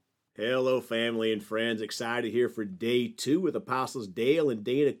Hello, family and friends. Excited here for day 2 with Apostles Dale and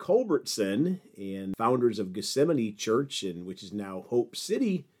Dana Culbertson, and founders of Gethsemane Church, which is now Hope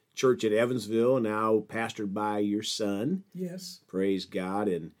City Church at Evansville, now pastored by your son. Yes. Praise God.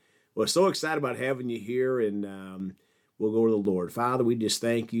 And we're so excited about having you here, and we'll go to the Lord. Father, we just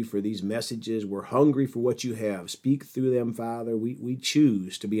thank you for these messages. We're hungry for what you have. Speak through them, Father. We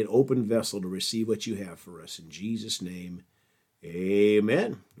choose to be an open vessel to receive what you have for us. In Jesus' name,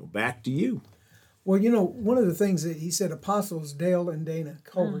 amen. Well, back to you. Well, one of the things that he said, Apostles Dale and Dana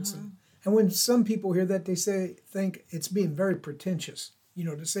Culbertson. And when some people hear that, they think it's being very pretentious,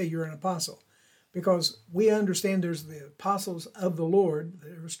 to say you're an apostle. Because we understand there's the apostles of the Lord.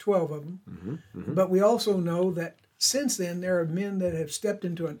 There was 12 of them. But we also know that since then, there are men that have stepped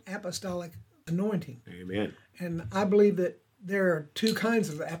into an apostolic anointing. Amen. And I believe that there are 2 kinds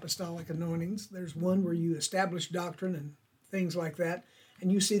of apostolic anointings. There's one where you establish doctrine and things like that.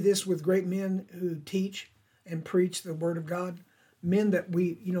 And you see this with great men who teach and preach the Word of God. Men that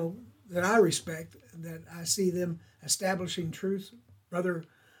that I respect, that I see them establishing truth. Brother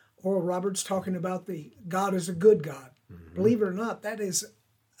Oral Roberts talking about the God is a good God. Believe it or not, that is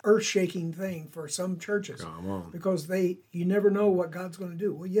earth-shaking thing for some churches. Come on. Because you never know what God's going to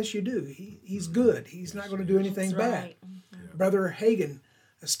do. Well, yes, you do. He's good. He's not going to do anything bad. Right. Brother Hagen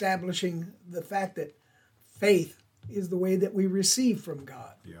establishing the fact that faith is the way that we receive from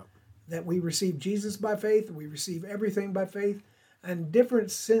God. Yep. That we receive Jesus by faith, we receive everything by faith. And different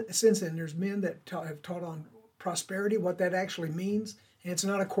since then, there's men that have taught on prosperity, what that actually means. And it's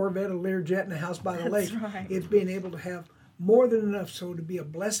not a Corvette, a Learjet, and a house by the lake. Right. It's being able to have more than enough so to be a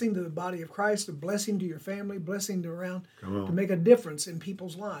blessing to the body of Christ, a blessing to your family, blessing to make a difference in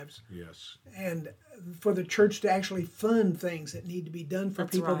people's lives. Yes. And for the church to actually fund things that need to be done for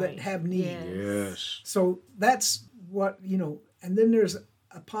people that have need. Yes. So that's what, and then there's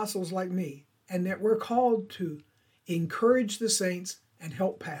apostles like me, and that we're called to encourage the saints and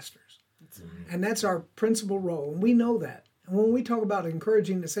help pastors. And that's our principal role, and we know that. And when we talk about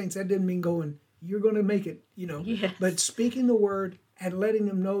encouraging the saints, that didn't mean going, you're going to make it, Yes. but speaking the word and letting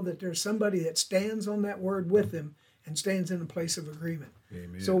them know that there's somebody that stands on that word with them and stands in a place of agreement.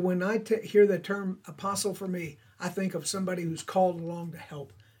 Amen. So when I hear the term apostle for me, I think of somebody who's called along to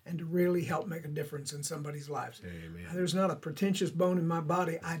help and to really help make a difference in somebody's lives. Amen. There's not a pretentious bone in my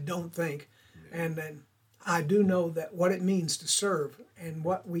body, I don't think. And then I do know that what it means to serve and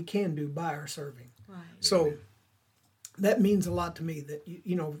what we can do by our serving. Right. So that means a lot to me that,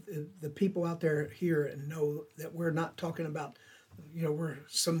 the people out there hear and know that we're not talking about, we're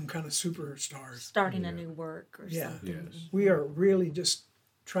some kind of superstars. Starting a new work or something. Yes. We are really just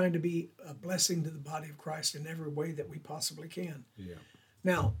trying to be a blessing to the body of Christ in every way that we possibly can. Yeah.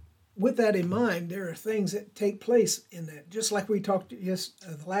 Now, with that in mind, there are things that take place in that. Just like we talked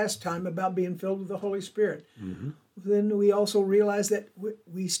the last time about being filled with the Holy Spirit. Then we also realize that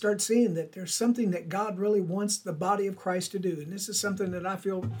we start seeing that there's something that God really wants the body of Christ to do. And this is something that I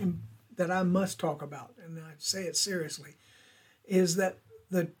feel that I must talk about, and I say it seriously, is that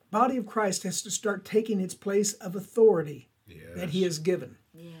the body of Christ has to start taking its place of authority that he has given.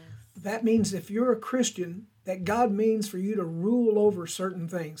 Yes. That means if you're a Christian, that God means for you to rule over certain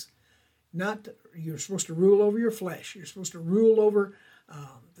things. You're supposed to rule over your flesh. You're supposed to rule over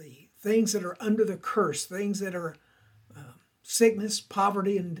the things that are under the curse, things that are sickness,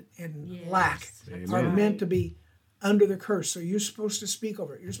 poverty, and lack are meant to be under the curse. So you're supposed to speak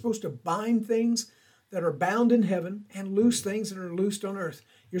over it. You're supposed to bind things that are bound in heaven and loose things that are loosed on earth.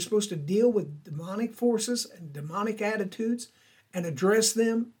 You're supposed to deal with demonic forces and demonic attitudes and address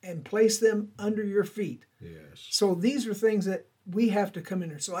them and place them under your feet. Yes. So these are things that we have to come in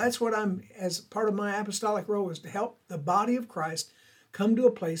here. So that's what as part of my apostolic role, is to help the body of Christ come to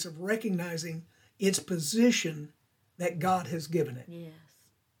a place of recognizing its position that God has given it. Yes,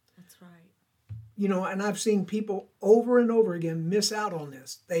 that's right. And I've seen people over and over again miss out on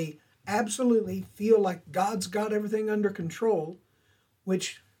this. They absolutely feel like God's got everything under control,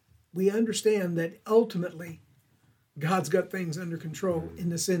 which we understand that ultimately God's got things under control in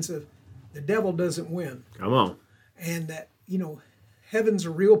the sense of the devil doesn't win. Come on. And that, heaven's a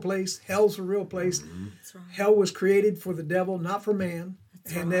real place, hell's a real place. That's right. Hell was created for the devil, not for man.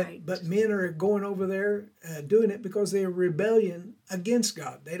 Right. But men are going over there doing it because they are rebellion against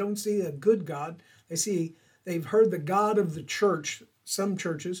God. They don't see a good God. They've heard the God of the church, some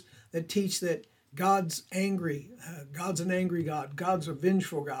churches that teach that God's angry, God's an angry God, God's a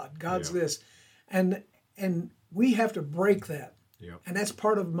vengeful God, God's this. And we have to break that. Yep. And that's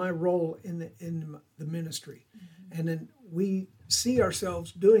part of my role in the ministry. And then we see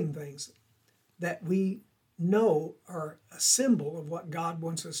ourselves doing things that we know are a symbol of what God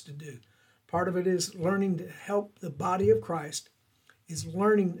wants us to do. Part of it is learning to help the body of Christ, is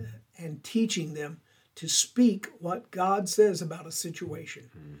learning and teaching them to speak what God says about a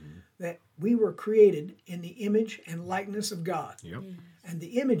situation. That we were created in the image and likeness of God. Yep. And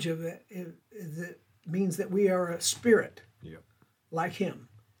the image of it means that we are a spirit Yep. like him.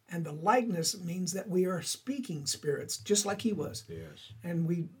 And the likeness means that we are speaking spirits, just like he was. Yes. And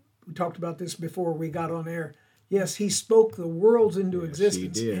we talked about this before we got on air. Yes, he spoke the worlds into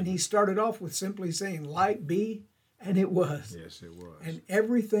existence. he did. And he started off with simply saying, light be, and it was. Yes, it was. And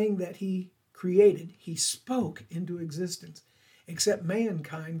everything that he created, he spoke into existence, except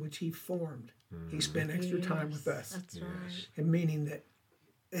mankind, which he formed. He spent extra time with us. That's right. And meaning that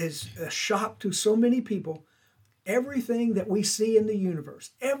is a shock to so many people. Everything that we see in the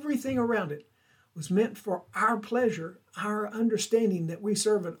universe, everything around it, was meant for our pleasure, our understanding that we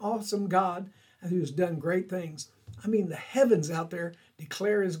serve an awesome God who has done great things. I mean, the heavens out there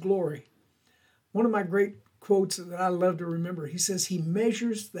declare his glory. One of my great quotes that I love to remember, he says, he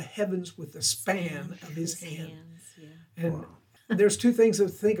measures the heavens with the span of his hand. Yeah. And there's two things to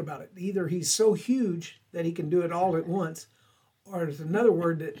think about it. Either he's so huge that he can do it all at once, or there's another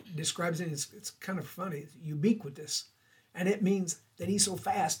word that describes it. It's kind of funny. It's ubiquitous. And it means that he's so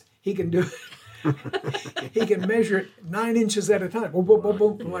fast, he can do it. He can measure it 9 inches at a time. Boom, boom, boom,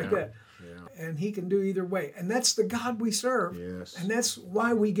 boom, like that. Yeah. And he can do either way. And that's the God we serve. Yes. And that's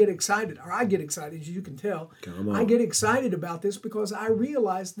why we get excited, or I get excited, as you can tell. Come on. I get excited about this because I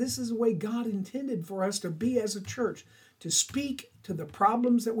realize this is the way God intended for us to be as a church, to speak to the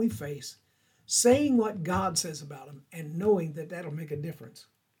problems that we face, saying what God says about them, and knowing that that'll make a difference.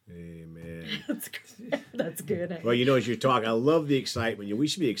 Amen. That's good. That's good. Well, as you're talking, I love the excitement. We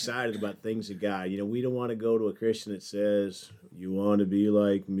should be excited about things of God. We don't want to go to a Christian that says, you want to be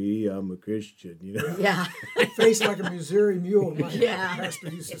like me, I'm a Christian, Yeah. Face like a Missouri mule, my Yeah. pastor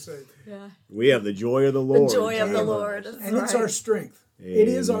used to say. Yeah. We have the joy of the The Lord. joy of the Amen. Lord. And it's our strength. It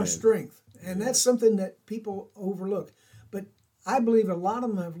is our Amen. strength. And that's something that people overlook. But I believe a lot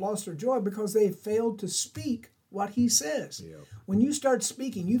of them have lost their joy because they failed to speak what he says. Yeah. When you start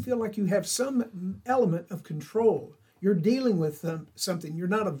speaking, you feel like you have some element of control. You're dealing with something. You're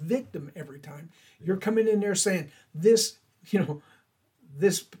not a victim every time. You're coming in there saying, this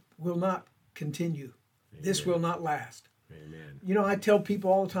will not continue. This will not last. Amen. I tell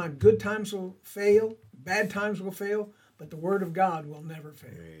people all the time, good times will fail, bad times will fail, but the word of God will never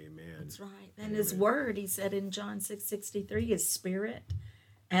fail. Amen. That's right. And his word, he said in John 6:63, is spirit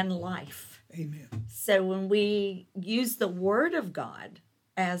and life. Amen. So when we use the word of God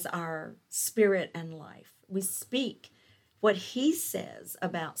as our spirit and life, we speak what he says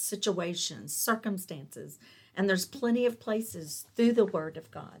about situations, circumstances, and there's plenty of places through the word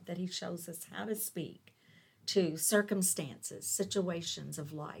of God that he shows us how to speak to circumstances, situations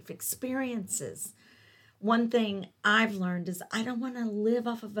of life, experiences. One thing I've learned is I don't want to live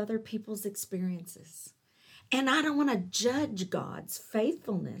off of other people's experiences. And I don't want to judge God's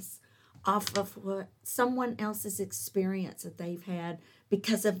faithfulness off of what someone else's experience that they've had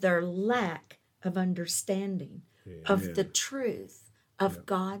because of their lack of understanding of the truth of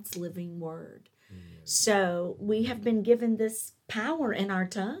God's living word. So we have been given this power in our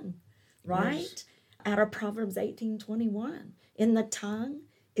tongue, right? Yes. Out of Proverbs 18:21. In the tongue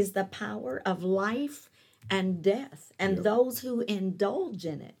is the power of life and death. And those who indulge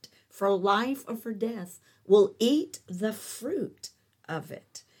in it for life or for death will eat the fruit of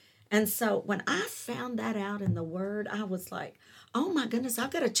it. And so when I found that out in the word, I was like, oh my goodness,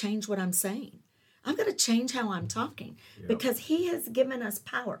 I've got to change what I'm saying. I've got to change how I'm talking because he has given us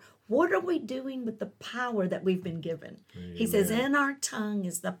power. What are we doing with the power that we've been given? Amen. He says, in our tongue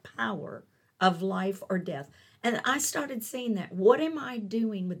is the power of life or death. And I started seeing that. What am I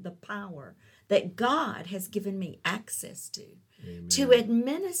doing with the power that God has given me access to? Amen. To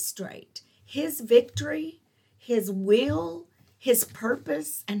administrate his victory, his will, his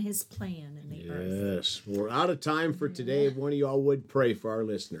purpose, and his plan in the earth. Yes. We're out of time for today. If one of y'all would pray for our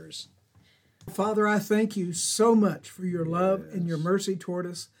listeners. Father, I thank you so much for your love and your mercy toward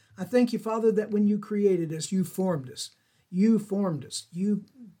us. I thank you, Father, that when you created us, you formed us. You formed us. You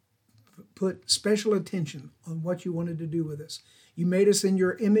put special attention on what you wanted to do with us. You made us in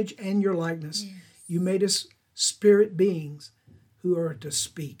your image and your likeness. Yes. You made us spirit beings who are to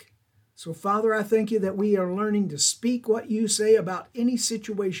speak. So, Father, I thank you that we are learning to speak what you say about any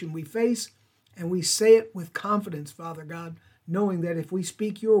situation we face, and we say it with confidence, Father God, knowing that if we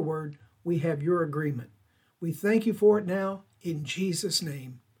speak your word, we have your agreement. We thank you for it now. In Jesus'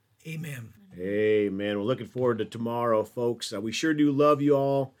 name, amen. Amen. We're looking forward to tomorrow, folks. We sure do love you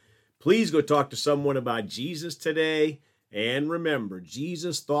all. Please go talk to someone about Jesus today. And remember,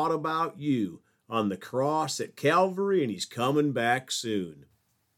 Jesus thought about you on the cross at Calvary, and he's coming back soon.